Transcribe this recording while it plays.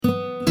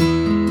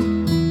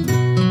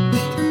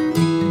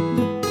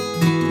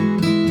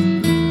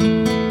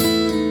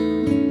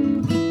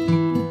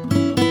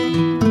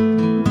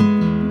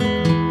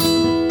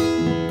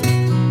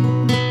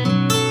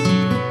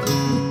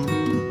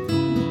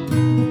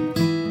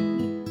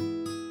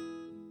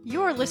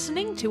You're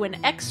listening to an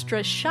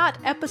extra shot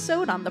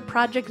episode on the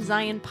Project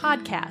Zion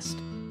podcast,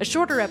 a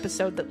shorter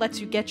episode that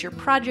lets you get your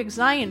Project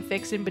Zion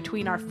fix in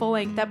between our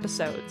full-length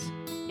episodes.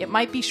 It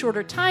might be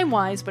shorter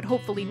time-wise, but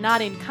hopefully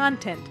not in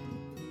content.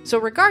 So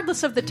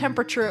regardless of the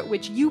temperature at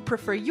which you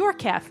prefer your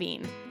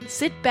caffeine,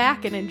 sit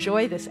back and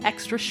enjoy this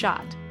extra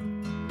shot.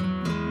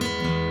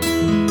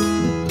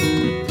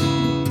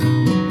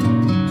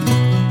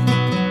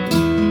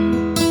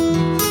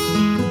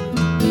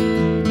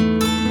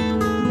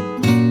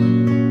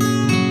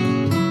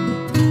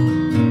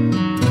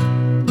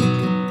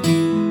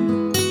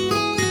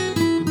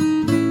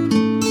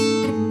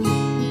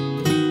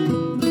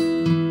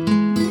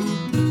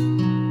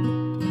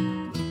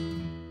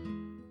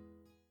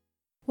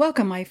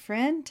 Welcome, my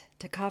friend,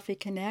 to Coffee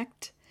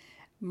Connect.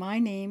 My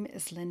name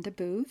is Linda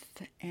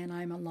Booth, and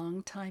I'm a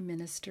longtime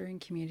minister in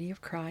Community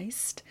of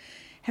Christ,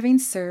 having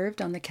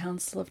served on the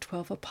Council of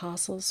 12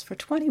 Apostles for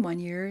 21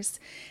 years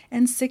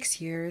and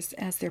 6 years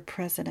as their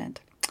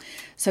president.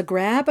 So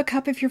grab a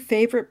cup of your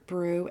favorite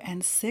brew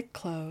and sit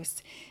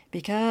close,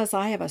 because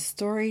I have a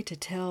story to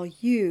tell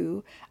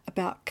you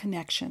about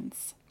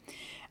connections,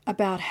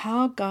 about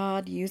how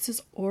God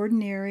uses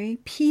ordinary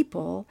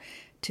people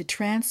to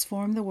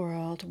transform the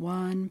world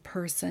one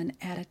person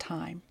at a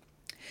time.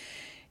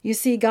 You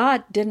see,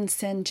 God didn't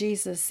send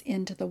Jesus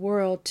into the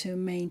world to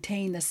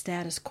maintain the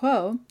status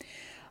quo.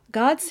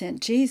 God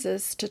sent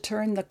Jesus to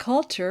turn the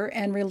culture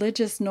and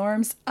religious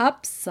norms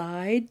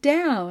upside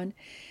down.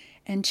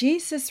 And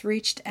Jesus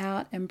reached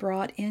out and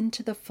brought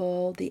into the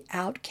fold the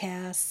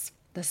outcasts,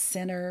 the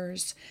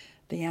sinners,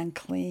 the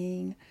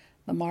unclean,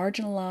 the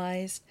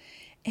marginalized,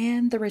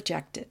 and the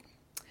rejected.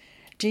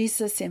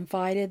 Jesus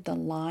invited the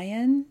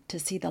lion to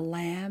see the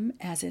lamb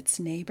as its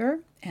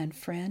neighbor and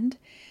friend,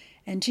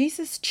 and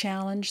Jesus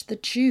challenged the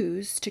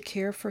Jews to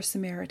care for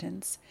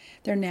Samaritans,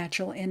 their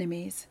natural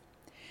enemies.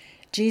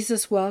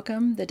 Jesus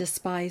welcomed the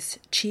despised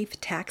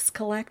chief tax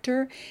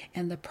collector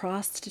and the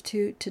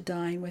prostitute to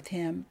dine with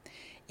him,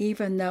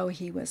 even though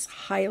he was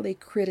highly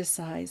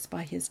criticized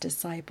by his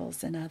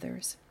disciples and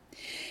others.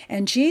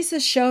 And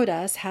Jesus showed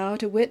us how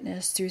to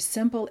witness through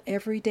simple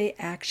everyday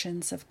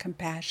actions of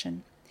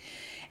compassion.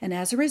 And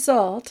as a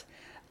result,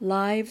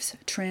 lives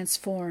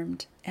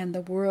transformed and the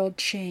world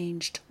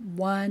changed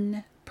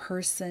one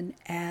person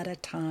at a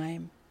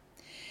time.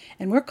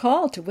 And we're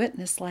called to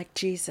witness like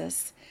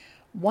Jesus,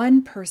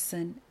 one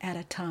person at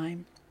a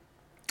time.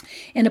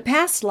 In a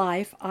past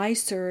life, I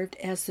served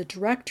as the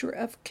Director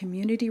of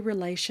Community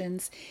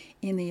Relations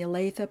in the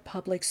Olathe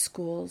Public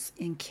Schools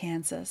in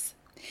Kansas.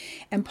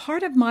 And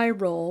part of my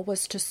role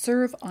was to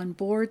serve on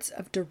boards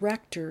of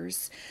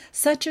directors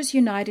such as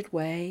United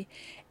Way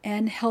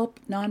and help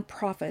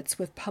nonprofits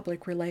with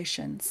public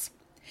relations.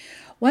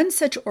 One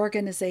such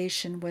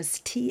organization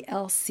was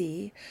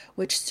TLC,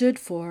 which stood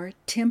for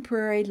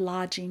Temporary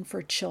Lodging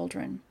for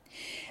Children.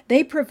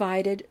 They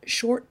provided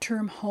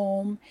short-term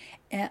home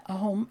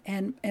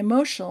and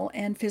emotional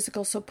and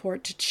physical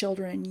support to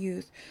children and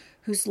youth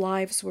whose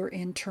lives were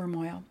in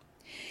turmoil.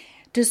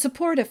 To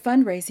support a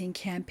fundraising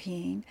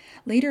campaign,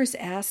 leaders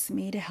asked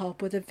me to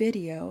help with a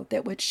video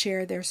that would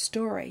share their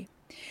story.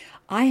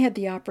 I had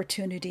the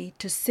opportunity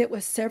to sit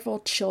with several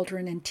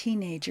children and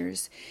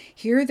teenagers,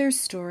 hear their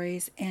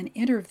stories, and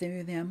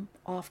interview them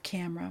off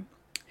camera.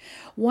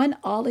 One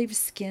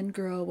olive-skinned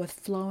girl with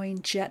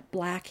flowing jet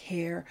black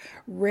hair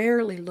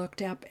rarely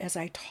looked up as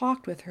I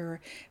talked with her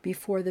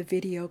before the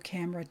video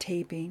camera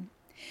taping.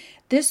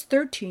 This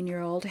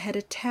 13-year-old had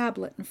a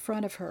tablet in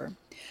front of her.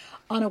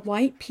 On a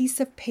white piece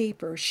of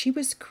paper, she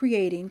was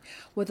creating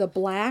with a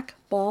black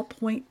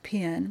ballpoint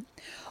pen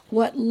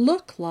what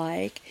looked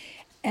like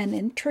an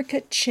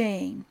intricate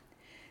chain.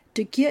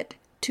 To get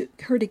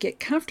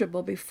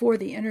comfortable before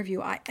the interview,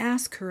 I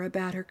asked her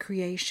about her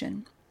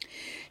creation.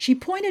 She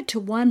pointed to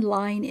one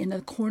line in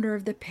the corner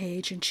of the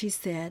page and she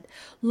said,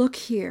 "Look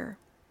here,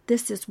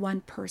 this is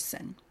one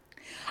person."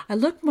 I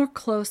looked more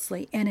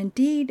closely, and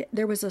indeed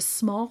there was a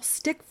small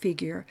stick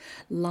figure,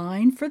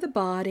 line for the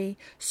body,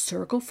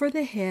 circle for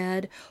the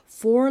head,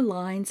 4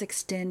 lines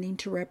extending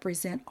to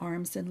represent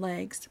arms and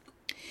legs.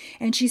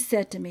 And she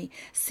said to me,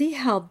 "See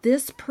how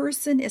this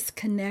person is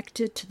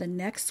connected to the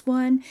next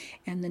one,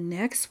 and the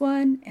next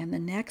one, and the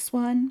next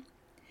one?"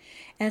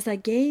 As I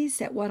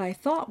gazed at what I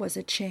thought was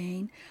a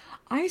chain,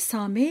 I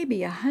saw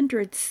maybe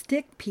 100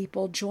 stick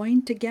people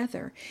joined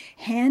together,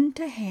 hand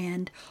to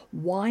hand,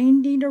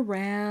 winding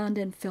around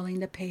and filling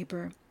the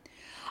paper.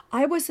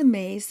 I was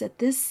amazed that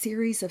this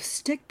series of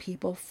stick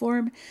people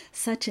formed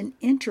such an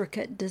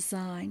intricate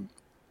design.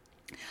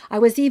 I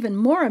was even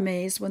more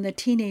amazed when the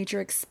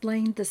teenager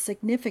explained the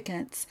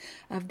significance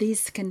of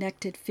these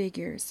connected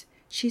figures.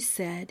 She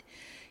said,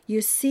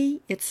 "You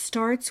see, it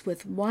starts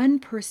with one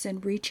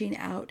person reaching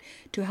out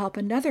to help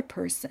another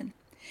person.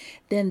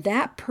 Then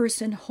that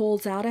person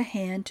holds out a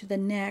hand to the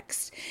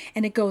next,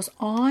 and it goes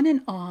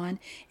on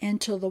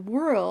until the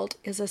world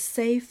is a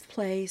safe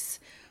place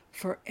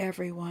for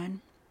everyone."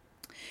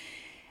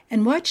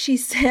 And what she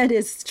said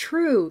is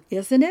true,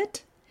 isn't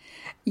it?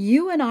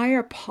 You and I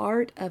are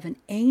part of an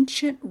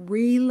ancient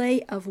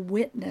relay of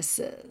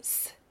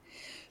witnesses.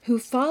 who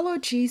follow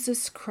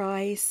Jesus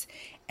Christ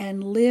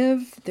and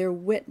live their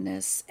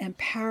witness and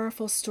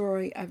powerful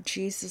story of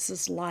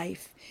Jesus'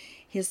 life,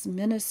 his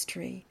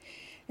ministry.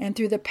 And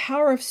through the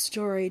power of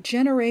story,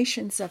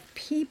 generations of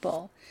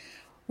people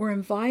were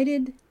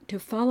invited to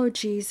follow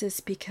Jesus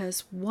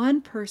because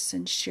one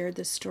person shared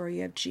the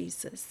story of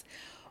Jesus,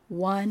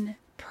 one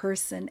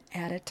person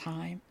at a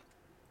time.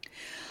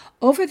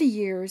 Over the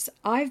years,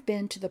 I've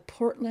been to the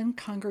Portland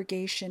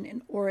congregation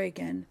in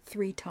Oregon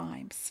 3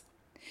 times.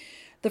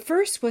 The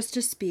first was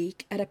to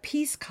speak at a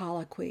peace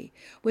colloquy,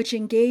 which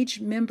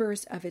engaged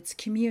members of its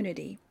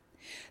community.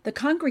 The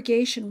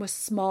congregation was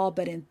small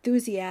but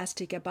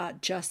enthusiastic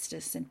about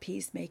justice and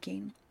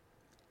peacemaking.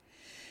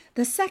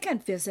 The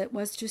second visit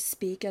was to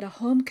speak at a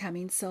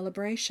homecoming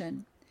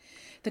celebration.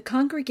 The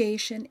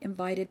congregation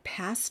invited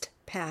past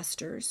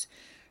pastors,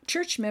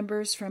 church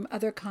members from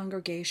other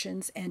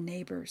congregations, and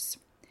neighbors.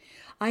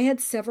 I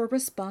had several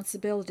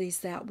responsibilities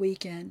that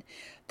weekend.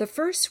 The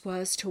first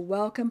was to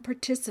welcome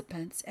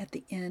participants at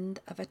the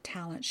end of a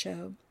talent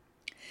show.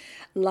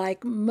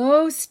 Like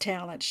most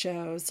talent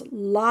shows,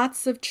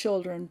 lots of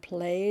children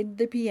played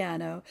the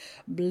piano,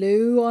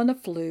 blew on the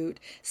flute,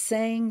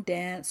 sang,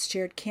 danced,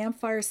 shared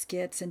campfire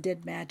skits, and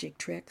did magic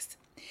tricks.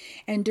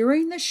 And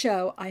during the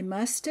show, I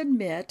must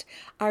admit,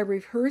 I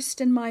rehearsed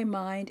in my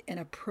mind an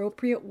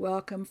appropriate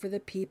welcome for the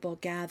people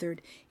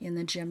gathered in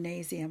the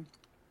gymnasium.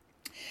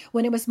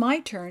 When it was my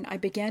turn, I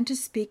began to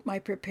speak my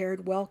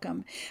prepared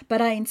welcome,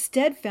 but I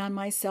instead found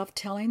myself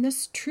telling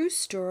this true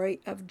story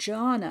of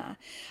Jonna,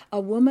 a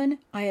woman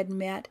I had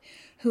met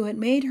who had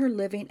made her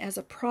living as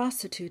a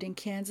prostitute in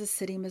Kansas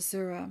City,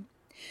 Missouri.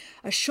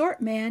 A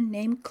short man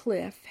named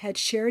Cliff had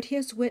shared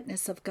his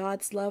witness of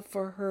God's love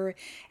for her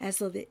as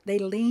they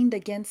leaned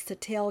against the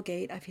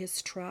tailgate of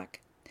his truck.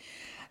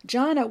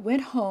 Jonna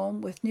went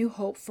home with new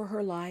hope for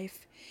her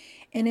life.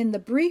 And in the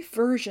brief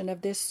version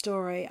of this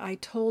story, I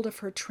told of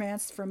her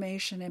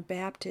transformation and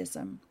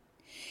baptism.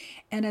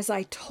 And as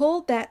I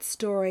told that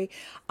story,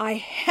 I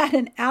had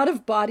an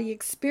out-of-body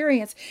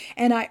experience,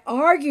 and I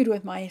argued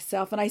with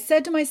myself, and I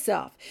said to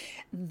myself,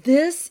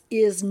 this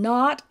is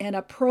not an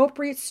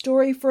appropriate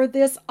story for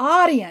this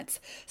audience.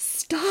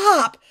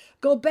 Stop!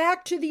 Go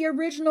back to the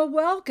original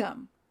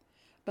welcome.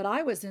 But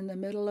I was in the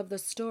middle of the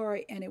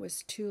story, and it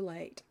was too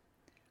late.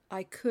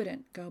 I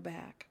couldn't go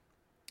back.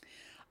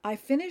 I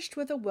finished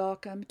with a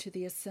welcome to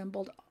the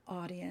assembled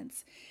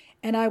audience,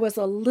 and I was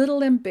a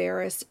little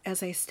embarrassed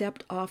as I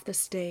stepped off the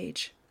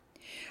stage.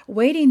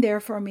 Waiting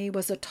there for me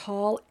was a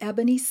tall,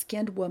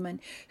 ebony-skinned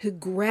woman who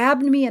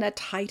grabbed me in a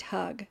tight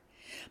hug.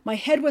 My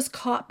head was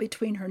caught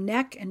between her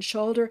neck and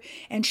shoulder,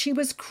 and she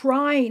was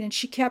crying, and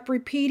she kept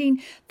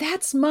repeating,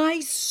 "That's my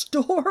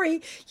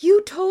story!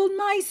 You told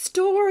my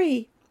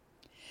story!"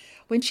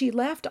 When she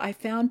left, I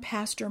found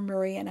Pastor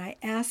Murray, and I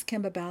asked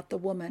him about the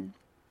woman.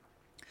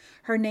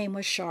 Her name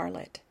was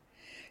Charlotte.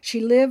 She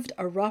lived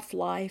a rough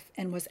life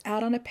and was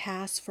out on a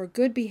pass for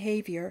good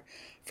behavior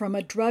from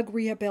a drug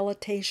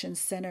rehabilitation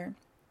center.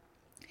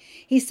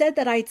 He said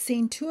that I'd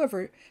seen 2 of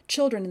her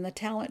children in the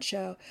talent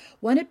show.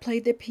 One had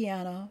played the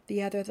piano,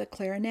 the other the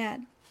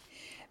clarinet.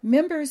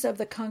 Members of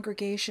the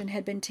congregation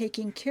had been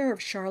taking care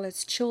of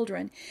Charlotte's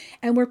children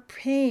and were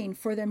paying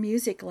for their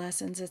music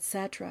lessons,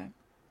 etc.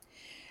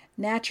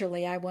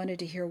 Naturally, I wanted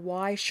to hear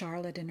why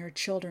Charlotte and her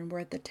children were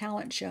at the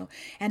talent show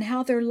and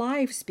how their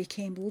lives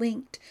became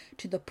linked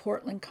to the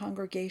Portland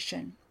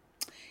congregation.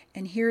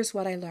 And here's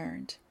what I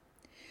learned.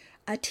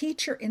 A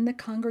teacher in the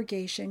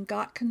congregation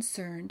got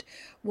concerned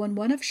when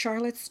one of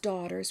Charlotte's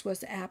daughters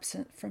was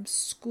absent from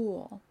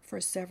school for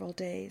several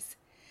days.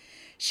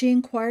 She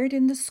inquired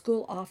in the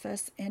school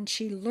office, and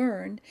she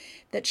learned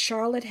that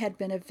Charlotte had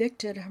been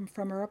evicted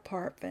from her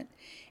apartment,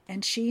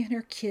 and she and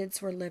her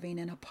kids were living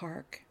in a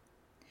park.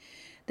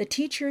 The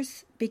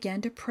teachers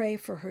began to pray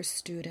for her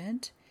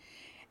student,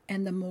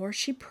 and the more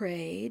she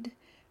prayed,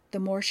 the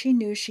more she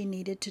knew she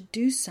needed to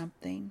do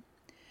something.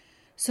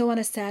 So on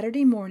a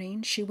Saturday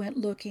morning, she went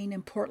looking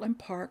in Portland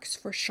parks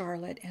for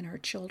Charlotte and her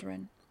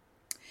children.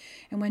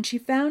 And when she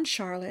found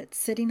Charlotte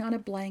sitting on a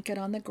blanket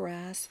on the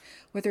grass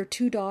with her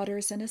 2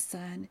 daughters and a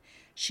son,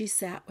 she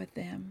sat with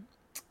them.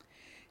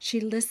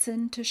 She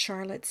listened to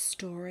Charlotte's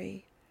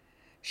story.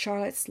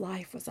 Charlotte's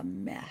life was a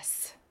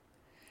mess.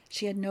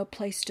 She had no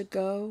place to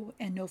go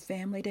and no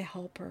family to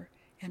help her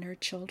and her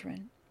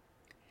children.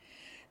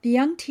 The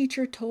young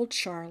teacher told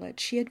Charlotte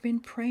she had been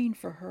praying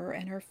for her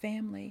and her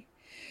family.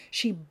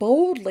 She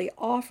boldly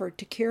offered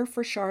to care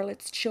for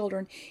Charlotte's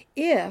children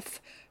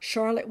if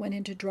Charlotte went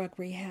into drug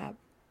rehab.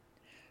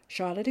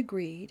 Charlotte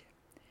agreed,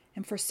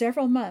 and for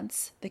several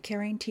months the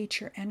caring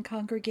teacher and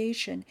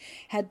congregation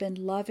had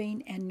been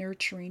loving and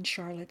nurturing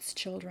Charlotte's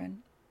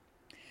children.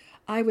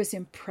 I was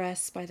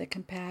impressed by the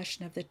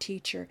compassion of the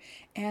teacher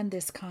and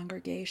this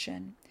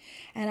congregation,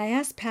 and I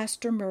asked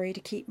Pastor Murray to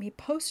keep me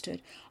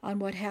posted on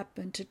what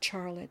happened to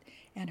Charlotte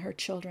and her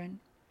children.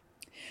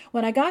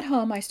 When I got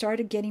home, I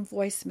started getting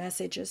voice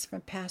messages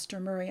from Pastor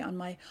Murray on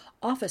my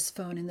office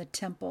phone in the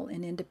temple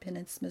in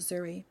Independence,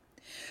 Missouri.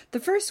 The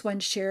first one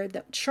shared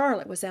that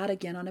Charlotte was out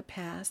again on a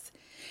pass,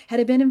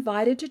 had been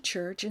invited to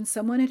church, and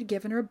someone had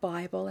given her a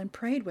Bible and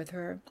prayed with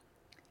her.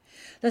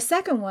 The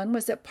second one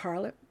was that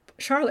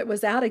Charlotte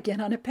was out again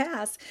on a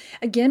pass,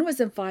 again was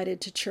invited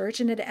to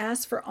church, and had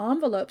asked for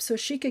envelopes so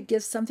she could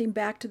give something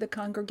back to the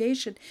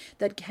congregation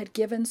that had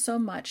given so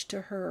much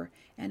to her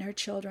and her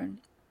children.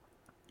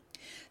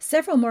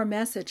 Several more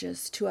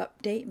messages to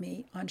update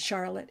me on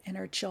Charlotte and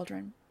her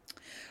children.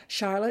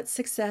 Charlotte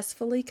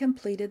successfully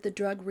completed the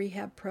drug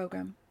rehab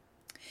program.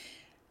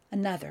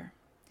 Another.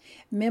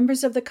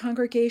 Members of the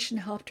congregation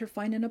helped her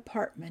find an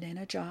apartment and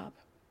a job.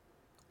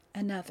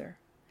 Another.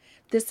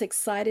 This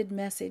excited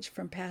message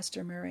from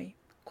Pastor Murray,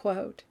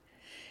 quote,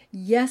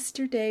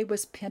 "Yesterday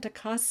was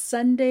Pentecost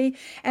Sunday,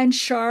 and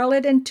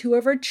Charlotte and 2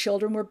 of her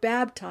children were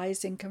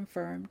baptized and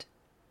confirmed.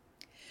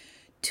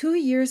 2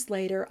 years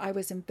later, I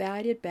was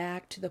invited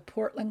back to the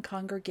Portland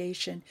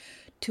congregation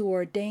to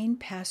ordain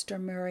Pastor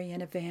Murray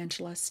an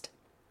evangelist.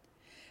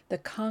 The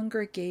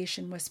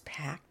congregation was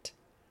packed.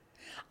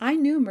 I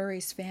knew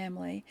Murray's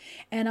family,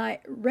 and I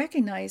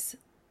recognized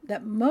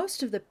that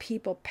most of the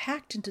people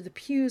packed into the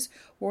pews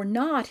were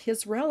not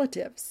his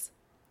relatives.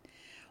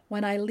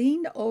 When I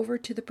leaned over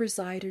to the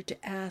presider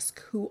to ask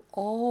who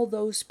all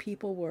those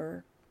people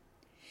were,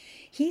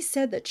 he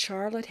said that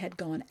Charlotte had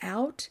gone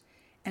out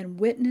and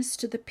witnessed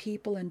to the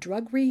people in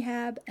drug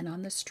rehab and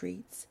on the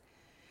streets.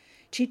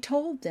 She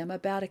told them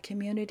about a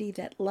community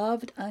that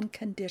loved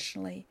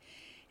unconditionally,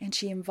 and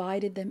she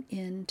invited them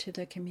into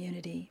the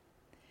community.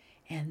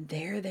 And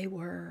there they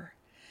were,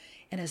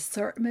 an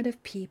assortment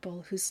of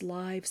people whose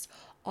lives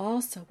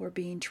also were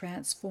being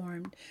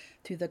transformed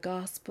through the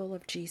gospel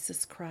of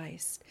Jesus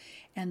Christ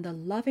and the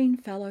loving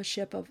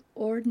fellowship of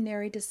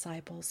ordinary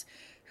disciples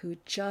who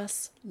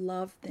just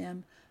loved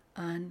them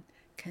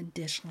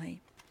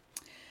unconditionally."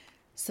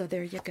 So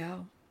there you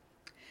go.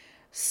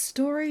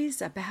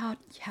 Stories about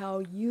how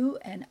you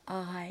and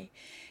I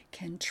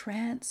can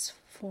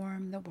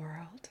transform the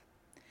world.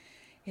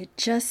 It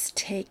just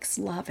takes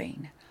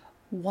loving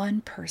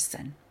one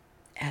person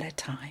at a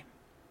time.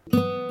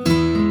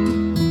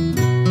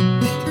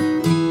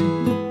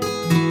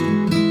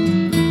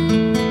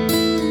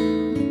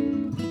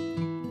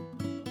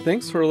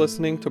 Thanks for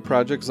listening to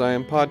Project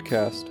Zion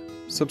Podcast.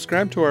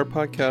 Subscribe to our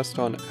podcast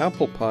on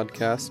Apple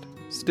Podcast,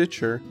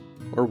 Stitcher,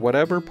 or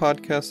whatever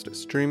podcast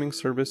streaming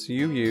service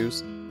you use,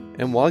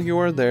 and while you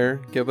are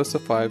there, give us a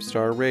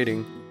 5-star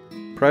rating.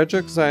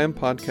 Project Zion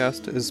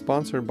Podcast is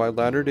sponsored by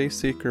Latter-day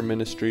Seeker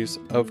Ministries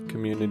of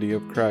Community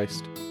of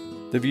Christ.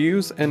 The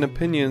views and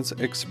opinions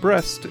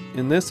expressed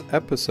in this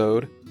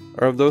episode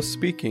are of those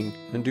speaking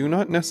and do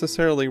not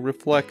necessarily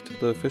reflect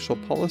the official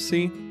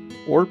policy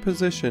or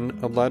position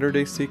of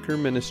Latter-day Seeker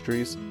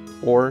Ministries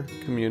or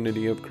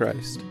Community of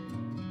Christ.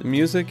 The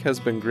music has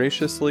been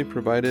graciously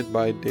provided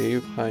by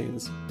Dave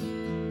Hines.